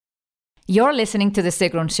You're listening to The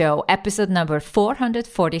Sigrun Show, episode number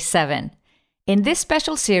 447. In this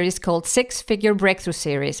special series called Six Figure Breakthrough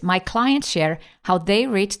Series, my clients share how they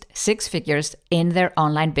reached six figures in their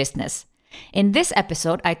online business. In this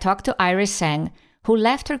episode, I talked to Iris Seng, who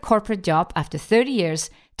left her corporate job after 30 years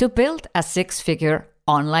to build a six-figure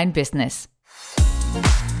online business.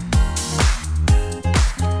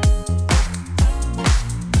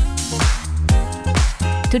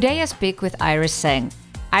 Today I speak with Iris Seng.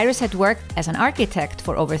 Iris had worked as an architect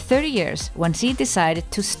for over 30 years when she decided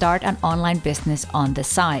to start an online business on the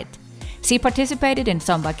side. She participated in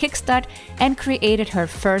SOMBA Kickstart and created her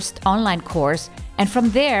first online course, and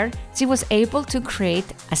from there she was able to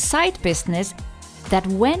create a side business that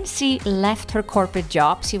when she left her corporate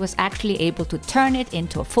job, she was actually able to turn it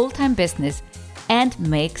into a full-time business and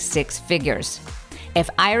make six figures. If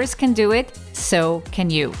Iris can do it, so can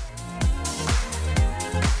you.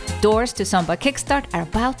 Doors to SOMBA Kickstart are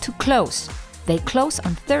about to close. They close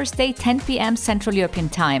on Thursday, 10 p.m. Central European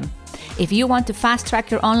Time. If you want to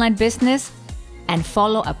fast-track your online business and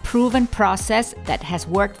follow a proven process that has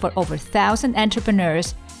worked for over 1,000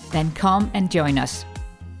 entrepreneurs, then come and join us.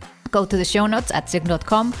 Go to the show notes at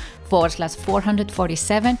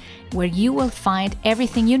sigrun.com/447, where you will find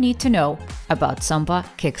everything you need to know about SOMBA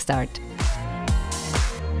Kickstart.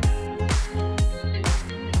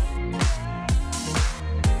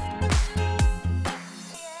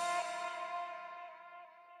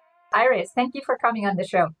 Iris, thank you for coming on the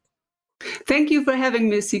show. Thank you for having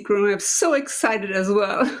me, Sigrun. I'm so excited as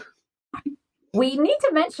well. We need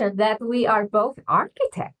to mention that we are both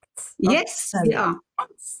architects. Yes, we are.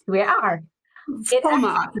 Yes, we are. Former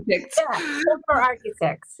architects. Yeah, former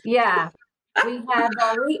architects. Yeah. We have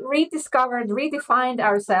redefined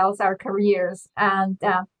ourselves, our careers, and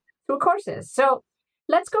through courses. So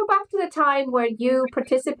let's go back to the time where you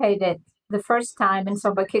participated the first time in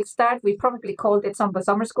SOMBA Kickstart. We probably called it SOMBA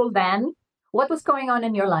Summer School then. What was going on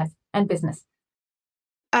in your life and business?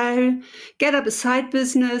 I get up a side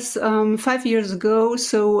business 5 years ago.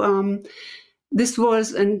 So this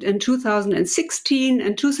was in 2016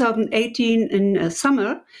 and 2018 in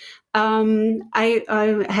summer.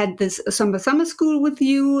 I had this SOMBA Summer School with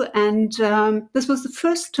you, and this was the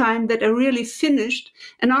first time that I really finished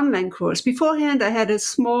an online course. Beforehand, I had a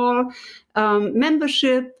small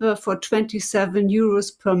membership for 27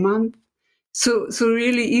 euros per month. So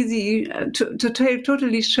really easy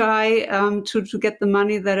totally shy to get the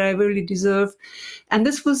money that I really deserve. And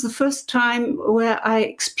this was the first time where I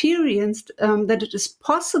experienced that it is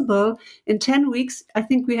possible in 10 weeks. I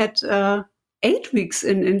think we had 8 weeks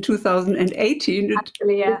in 2018.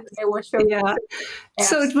 Actually, yeah, it was sure. Yeah. Yes.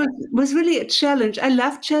 So it was really a challenge. I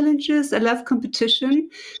love challenges. I love competition.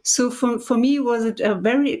 So for me, was it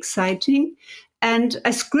very exciting. And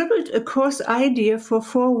I scribbled a course idea for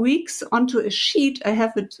 4 weeks onto a sheet. I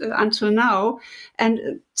have it until now.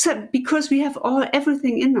 And so, because we have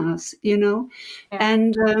everything in us, you know. Yeah.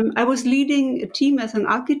 And I was leading a team as an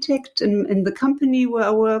architect in the company where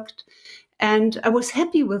I worked. And I was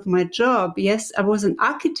happy with my job. Yes, I was an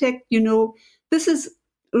architect. You know, this is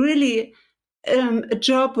really a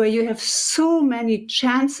job where you have so many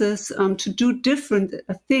chances to do different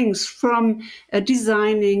things, from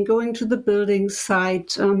designing, going to the building site,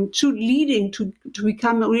 to leading, to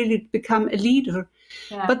become a leader.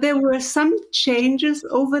 Yeah. But there were some changes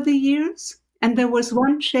over the years. And there was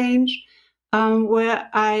one change where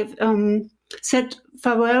I said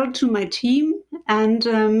farewell to my team. And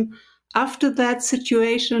after that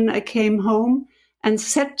situation, I came home and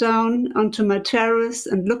sat down onto my terrace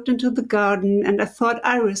and looked into the garden. And I thought,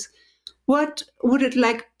 Iris, what would it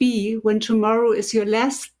be when tomorrow is your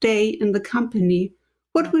last day in the company?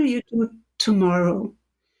 What will you do tomorrow?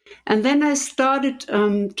 And then I started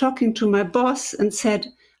talking to my boss and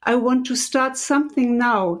said, I want to start something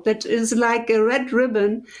now that is like a red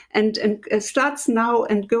ribbon and starts now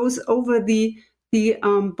and goes over the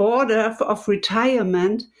border of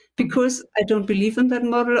retirement, because I don't believe in that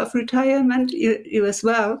model of retirement, you as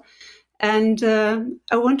well. And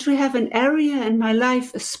I want to have an area in my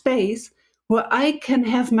life, a space where I can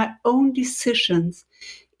have my own decisions,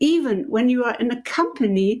 even when you are in a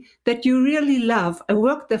company that you really love. I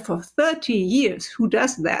worked there for 30 years. Who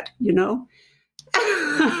does that, you know?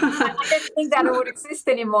 I don't think that it would exist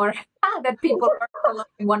anymore, that people work alone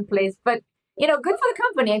in one place. But, you know, good for the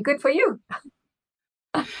company and good for you.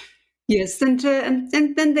 Yes, and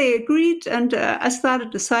then they agreed, and I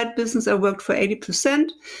started a side business. I worked for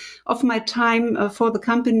 80% of my time for the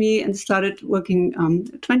company and started working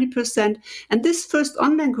 20%. And this first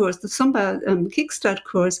online course, the SOMBA Kickstart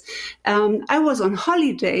course, I was on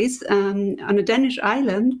holidays on a Danish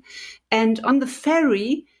island, and on the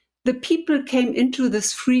ferry, the people came into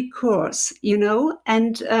this free course,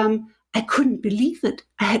 and I couldn't believe it.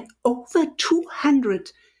 I had over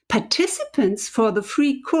 200 participants for the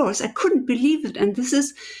free course. I couldn't believe it. And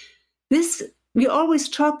this, we always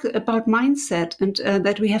talk about mindset and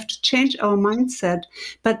that we have to change our mindset.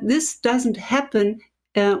 But this doesn't happen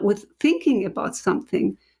with thinking about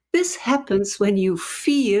something. This happens when you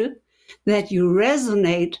feel that you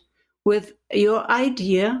resonate with your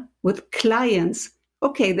idea, with clients.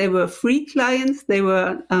 Okay, they were free clients, they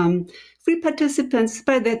were free participants,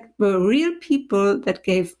 but that were real people that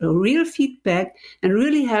gave a real feedback and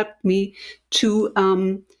really helped me to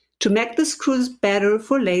make this course better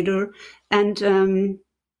for later. And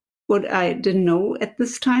what I didn't know at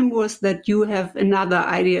this time was that you have another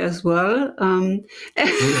idea as well.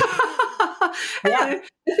 Yeah.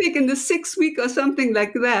 I think in the 6th week or something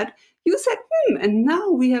like that, you said, and now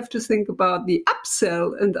we have to think about the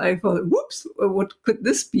upsell. And I thought, whoops, what could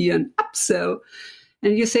this be, an upsell?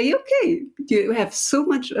 And you say, okay, you have so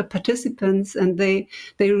much participants and they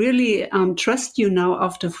really trust you now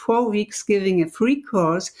after 4 weeks giving a free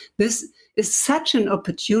course. This is such an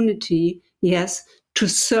opportunity, yes, to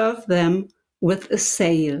serve them with a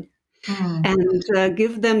sale. And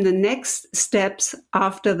give them the next steps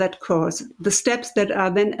after that course, the steps that are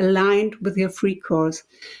then aligned with your free course.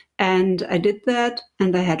 And I did that,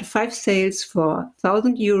 and I had 5 sales for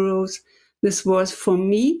 €1,000. This was for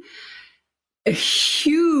me a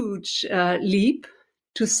huge leap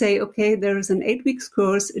to say, okay, there is an 8 weeks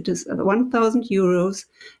course, it is €1,000.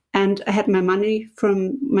 And I had my money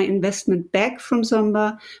from my investment back from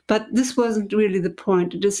SOMBA, but this wasn't really the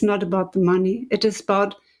point. It is not about the money. It is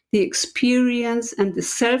about the experience and the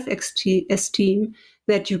self-esteem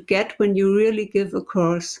that you get when you really give a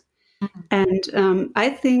course. And I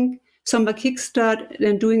think SOMBA Kickstart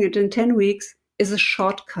and doing it in 10 weeks is a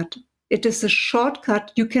shortcut. It is a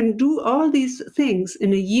shortcut. You can do all these things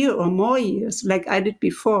in a year or more years, like I did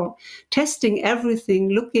before, testing everything,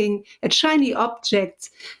 looking at shiny objects,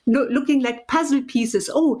 looking like puzzle pieces.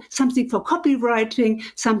 Oh, something for copywriting,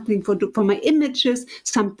 something for my images,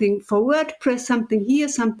 something for WordPress, something here,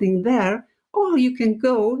 something there. Or you can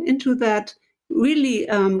go into that really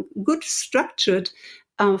good structured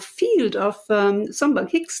field of SOMBA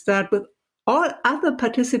Kickstart with all other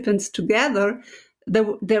participants together.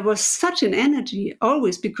 There was such an energy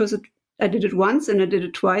always, because I did it once and I did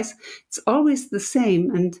it twice. It's always the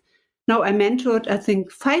same. And now I mentored, I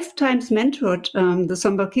think 5 times mentored the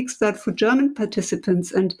SOMBA Kickstart for German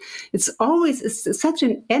participants. And it's such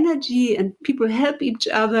an energy, and people help each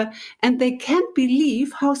other, and they can't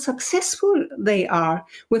believe how successful they are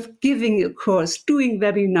with giving a course, doing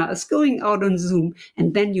webinars, going out on Zoom.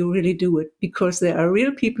 And then you really do it because there are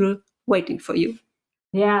real people waiting for you.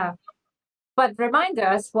 Yeah. But remind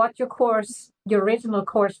us what your original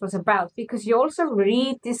course was about, because you also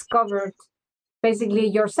rediscovered basically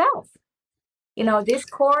yourself. This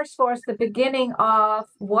course was the beginning of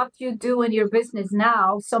what you do in your business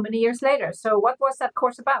now, so many years later. So what was that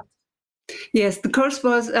course about? Yes, the course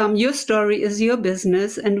was Your Story is Your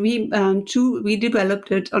Business, and we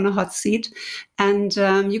developed it on a hot seat. And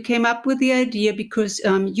you came up with the idea because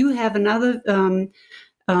you have another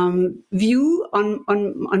view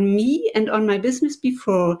on me and on my business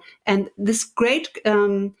before. And this great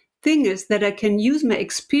thing is that I can use my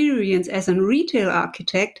experience as a retail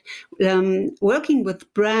architect, working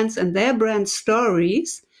with brands and their brand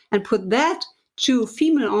stories, and put that to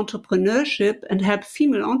female entrepreneurship and help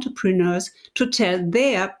female entrepreneurs to tell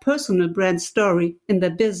their personal brand story in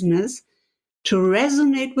their business to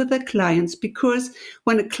resonate with their clients. Because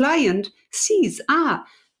when a client sees,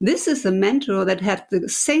 this is a mentor that had the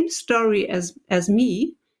same story as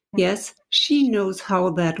me, yes, she knows how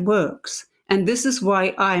that works. And this is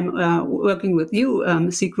why I'm working with you,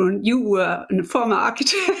 Sigrun. You were a former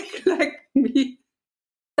architect like me.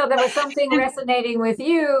 So there was something resonating with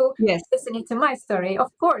you, yes, listening to my story.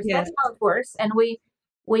 Of course, yes. That's how it works. And we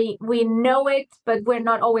know it, but we're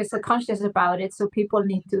not always so conscious about it. So people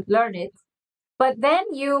need to learn it. But then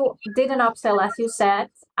you did an upsell, as you said,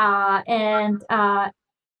 and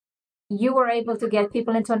you were able to get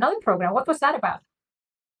people into another program. What was that about?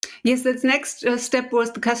 Yes, the next step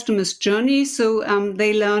was the customer's journey. So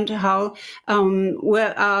they learned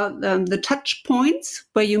where are the touch points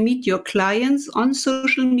where you meet your clients on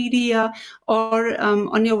social media or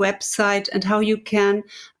on your website, and how you can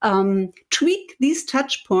tweak these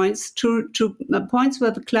touch points to points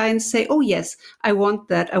where the clients say, oh, yes, I want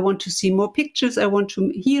that. I want to see more pictures. I want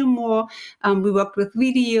to hear more. We worked with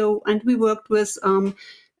video, and we worked with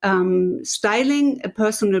styling a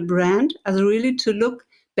personal brand, as really to look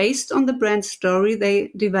based on the brand story they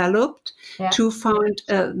developed to find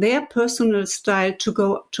their personal style to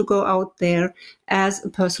go out there as a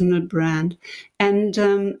personal brand. And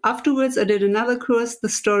afterwards, I did another course, The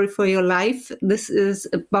Story for Your Life. This is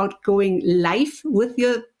about going live with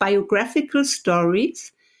your biographical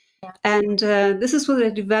stories. Yeah. And this is what I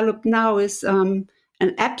developed now is an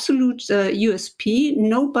absolute USP.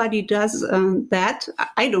 Nobody does that.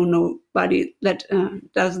 I don't know nobody that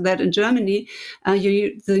does that in Germany.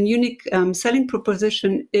 The unique selling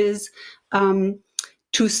proposition is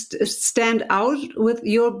to stand out with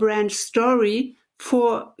your brand story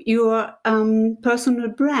for your personal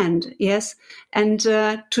brand, yes, and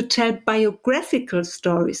to tell biographical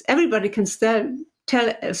stories. Everybody can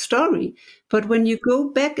tell a story, but when you go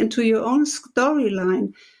back into your own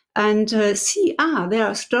storyline and see, there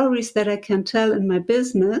are stories that I can tell in my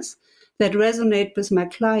business that resonate with my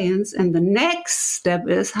clients, and the next step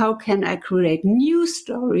is how can I create new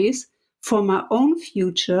stories for my own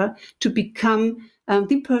future to become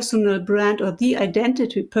the personal brand or the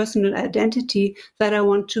personal identity that I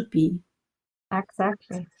want to be.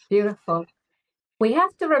 Exactly. Beautiful. We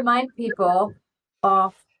have to remind people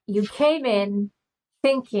of you came in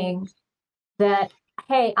thinking that,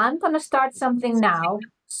 hey, I'm going to start something now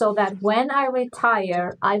so that when I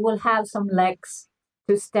retire, I will have some legs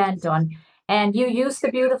to stand on. And you used the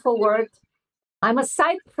beautiful word, I'm a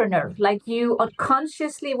sidepreneur. Like you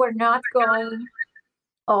unconsciously were not going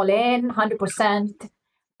all in 100%.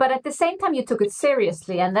 But at the same time, you took it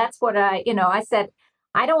seriously. And that's what I said,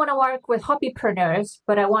 I don't want to work with hobbypreneurs,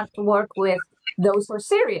 but I want to work with those who are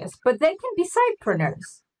serious, but they can be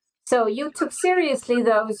sidepreneurs. So you took seriously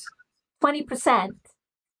those 20%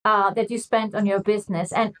 that you spent on your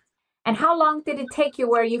business. And how long did it take you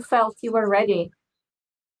where you felt you were ready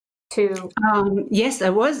to? Yes, I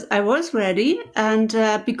was ready, and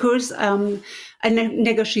because I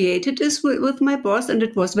negotiated this with my boss, and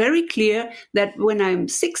it was very clear that when I'm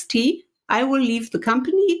 60, I will leave the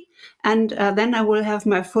company, and then I will have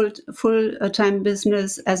my full time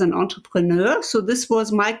business as an entrepreneur. So this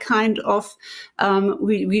was my kind of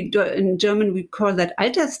we in German we call that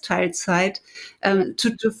Altersteilzeit.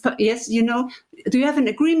 Yes, do you have an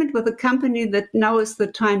agreement with the company that now is the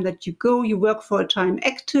time that you go? You work for a time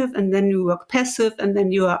active, and then you work passive, and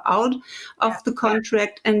then you are out of the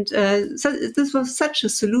contract. And so this was such a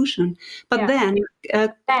solution. But then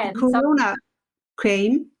Corona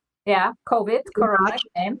came. Yeah, Corona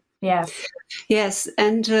came. Yes. Yes,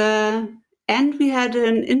 and we had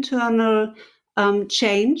an internal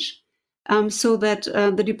change, so that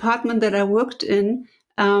the department that I worked in,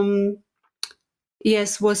 was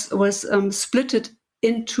splitted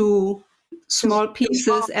into small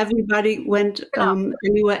pieces. Everybody went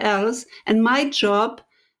anywhere else, and my job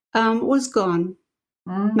was gone.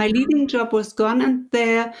 Mm-hmm. My leading job was gone, and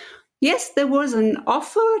there was an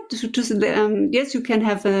offer to yes, you can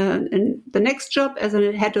have the next job as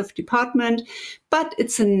a head of department, but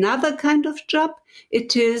it's another kind of job.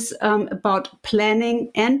 It is about planning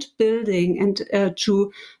and building, and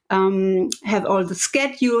to have all the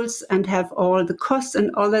schedules and have all the costs and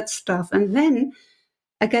all that stuff. And then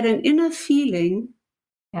I got an inner feeling.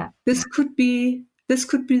 Yeah, this could be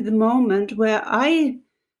the moment where I,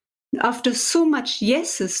 after so much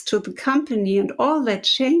yeses to the company and all that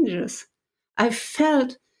changes, I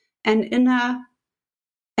felt an inner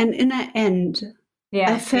end.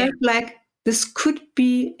 Yeah. I felt like this could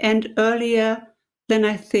be end earlier than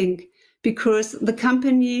I think, because the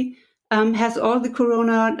company has all the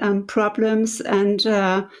Corona problems, and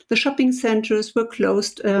the shopping centers were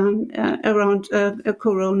closed around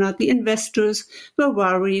Corona. The investors were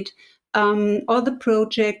worried. All the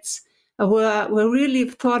projects were really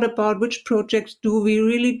thought about, which projects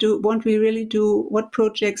want we really do, what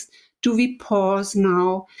projects do we pause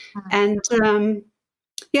now? And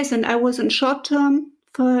yes, and I was in short time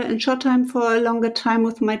for a longer time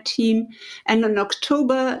with my team. And in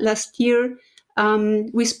October last year,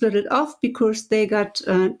 we split it off because they got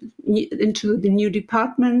into the new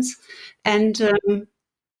departments, and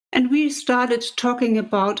we started talking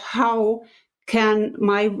about how can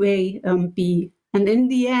my way be. And in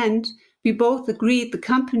the end, we both agreed, the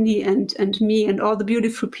company and me and all the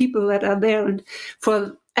beautiful people that are there, and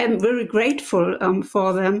I'm very grateful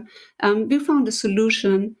for them. We found a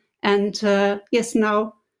solution, and yes,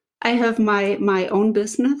 now I have my own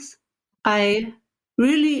business. I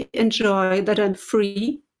really enjoy that I'm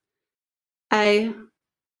free. I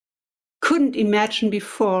couldn't imagine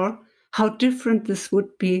before how different this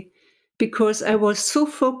would be, because I was so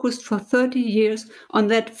focused for 30 years on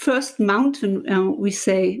that first mountain, we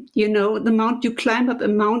say, the mount, you climb up a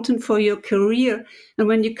mountain for your career. And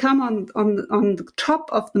when you come on the top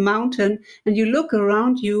of the mountain and you look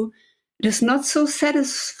around you, it is not so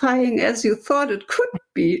satisfying as you thought it could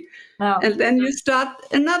be. No. And then you start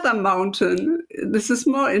another mountain. This is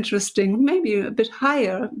more interesting, maybe a bit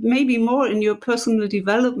higher, maybe more in your personal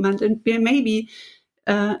development, and maybe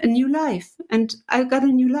a new life. And I got a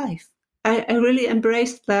new life. I really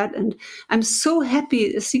embraced that. And I'm so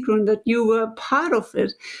happy, Sigrun, that you were part of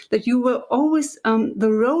it, that you were always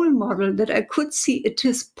the role model, that I could see it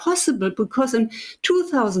is possible, because in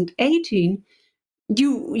 2018,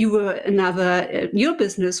 you were your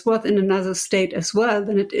business was in another state as well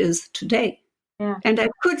than it is today. Yeah. And I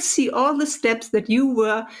could see all the steps that you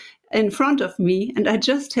were in front of me, and I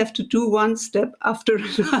just have to do one step after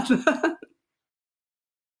another.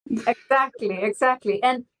 Exactly.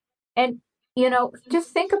 And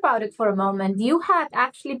just think about it for a moment. You had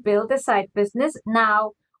actually built a side business.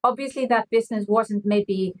 Now, obviously that business wasn't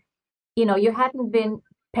maybe, you hadn't been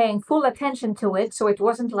paying full attention to it. So it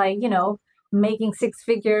wasn't like, making six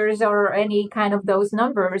figures or any kind of those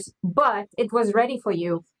numbers, but it was ready for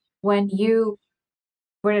you when you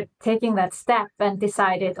were taking that step and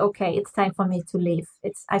decided, okay, it's time for me to leave.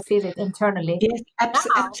 I feel it internally. Yes,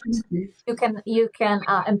 absolutely. You can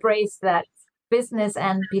embrace that business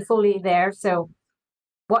and be fully there. So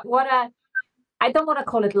I don't want to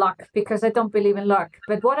call it luck, because I don't believe in luck,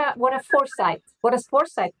 but what a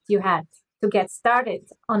foresight you had to get started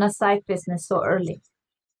on a side business so early.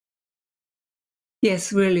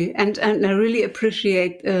 Yes, really. And I really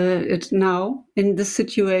appreciate it now in this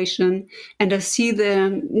situation. And I see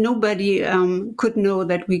nobody could know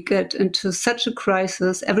that we get into such a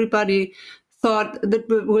crisis. Everybody thought that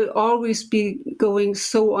we will always be going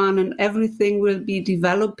so on, and everything will be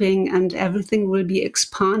developing and everything will be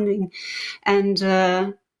expanding. And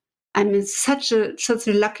I'm in such a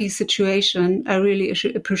lucky situation. I really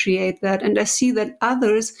appreciate that. And I see that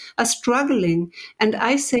others are struggling. And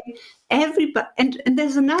I say, everybody, and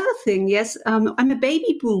there's another thing. Yes, I'm a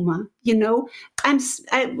baby boomer. When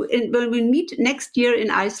we meet next year in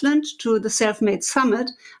Iceland to the Self-Made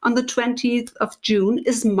Summit on the 20th of June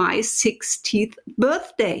is my 60th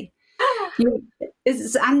birthday.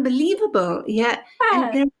 It's unbelievable. Yeah,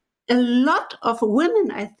 and there's a lot of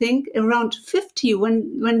women, I think, around 50,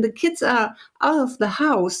 when the kids are out of the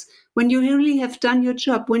house, when you really have done your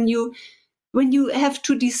job, when you have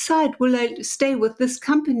to decide, will I stay with this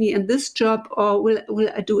company and this job, or will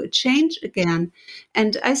I do a change again?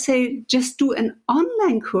 And I say, just do an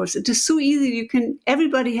online course. It is so easy.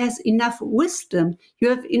 Everybody has enough wisdom. You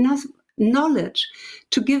have enough knowledge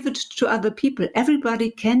to give it to other people.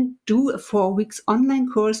 Everybody can do a 4 weeks online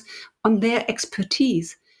course on their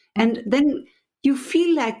expertise. And then you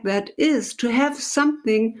feel like that is to have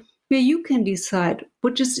something where you can decide,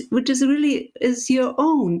 which is really is your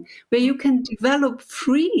own, where you can develop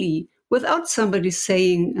freely without somebody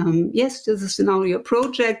saying, yes, this is now your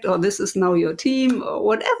project, or this is now your team, or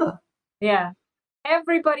whatever. Yeah.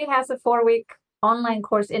 Everybody has a 4-week online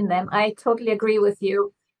course in them. I totally agree with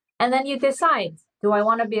you. And then you decide, do I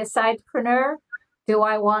want to be a sidepreneur? Do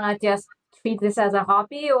I want to just treat this as a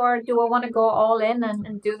hobby, or do I want to go all in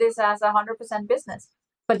and do this as 100% business?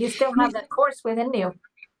 But you still have that course within you.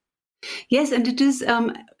 Yes, and it is.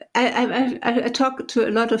 I talk to a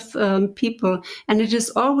lot of people, and it is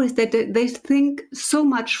always that they think so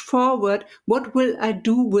much forward. What will I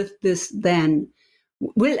do with this then?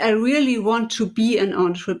 Will I really want to be an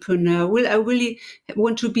entrepreneur? Will I really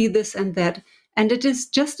want to be this and that? And it is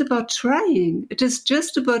just about trying. It is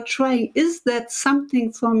just about trying. Is that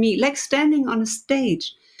something for me? Like standing on a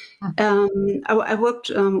stage. I worked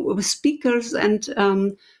with speakers and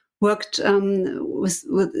worked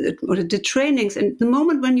did trainings. And the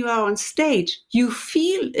moment when you are on stage, you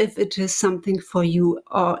feel if it is something for you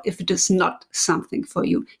or if it is not something for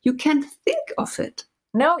you. You can't think of it.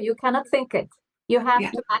 No, you cannot think it. You have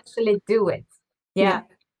to actually do it. Yeah.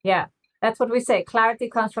 That's what we say. Clarity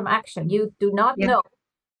comes from action. You do not know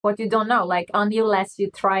what you don't know, like unless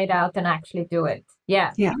you try it out and actually do it.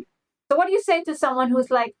 Yeah. So what do you say to someone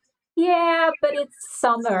who's like, yeah, but it's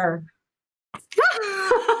summer?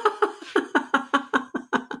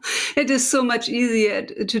 It is so much easier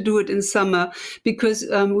to do it in summer because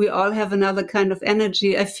we all have another kind of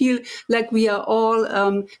energy. I feel like we are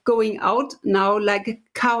all going out now, like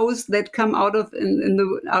cows that come out of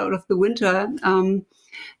the winter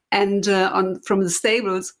and from the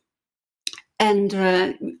stables. And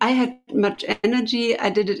I had much energy. I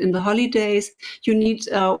did it in the holidays. You need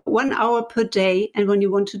 1 hour per day, and when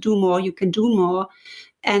you want to do more, you can do more.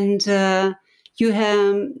 And you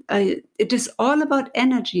have it is all about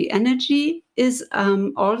energy. Energy is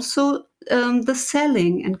also the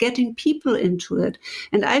selling and getting people into it.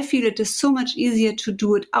 And I feel it is so much easier to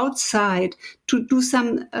do it outside, to do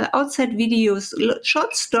some outside videos,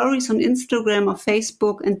 short stories on Instagram or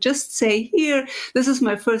Facebook, and just say, here, this is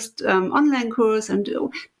my first online course, and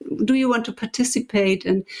do you want to participate?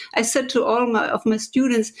 And I said to all of my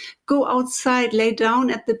students, go outside, lay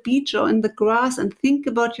down at the beach or in the grass and think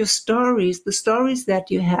about your stories, the stories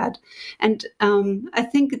that you had. And I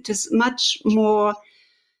think it is much more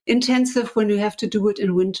intensive when you have to do it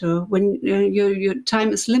in winter, when your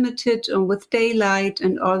time is limited with daylight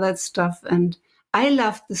and all that stuff. And I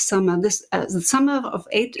loved the summer. The summer of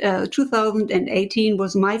 2018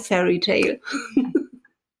 was my fairy tale.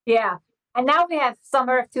 Yeah. And now we have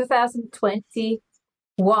summer of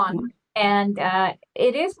 2021. And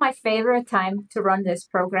it is my favorite time to run this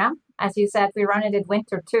program. As you said, we run it in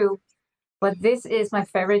winter too. But this is my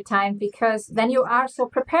favorite time because then you are so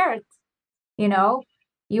prepared.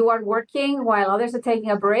 You are working while others are taking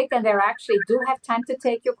a break, and they actually do have time to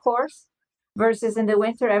take your course, versus in the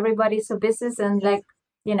winter, everybody's so busy and they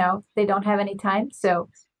don't have any time. So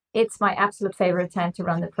it's my absolute favorite time to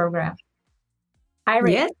run the program.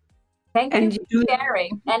 Iris, yes. Thank you for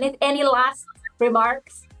sharing. Any last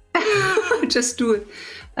remarks? Just do it.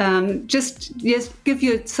 Just give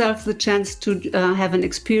yourself the chance to have an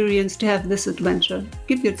experience, to have this adventure.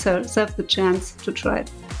 Give yourself the chance to try it.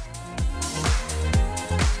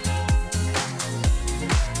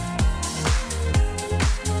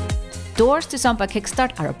 Doors to SOMBA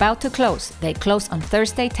Kickstart are about to close. They close on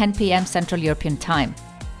Thursday, 10 p.m. Central European Time.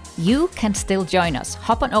 You can still join us.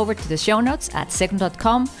 Hop on over to the show notes at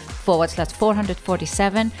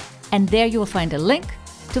sigrun.com/447, and there you will find a link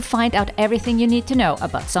to find out everything you need to know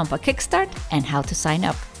about SOMBA Kickstart and how to sign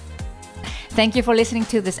up. Thank you for listening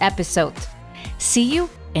to this episode. See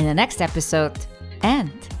you in the next episode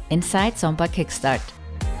and inside SOMBA Kickstart.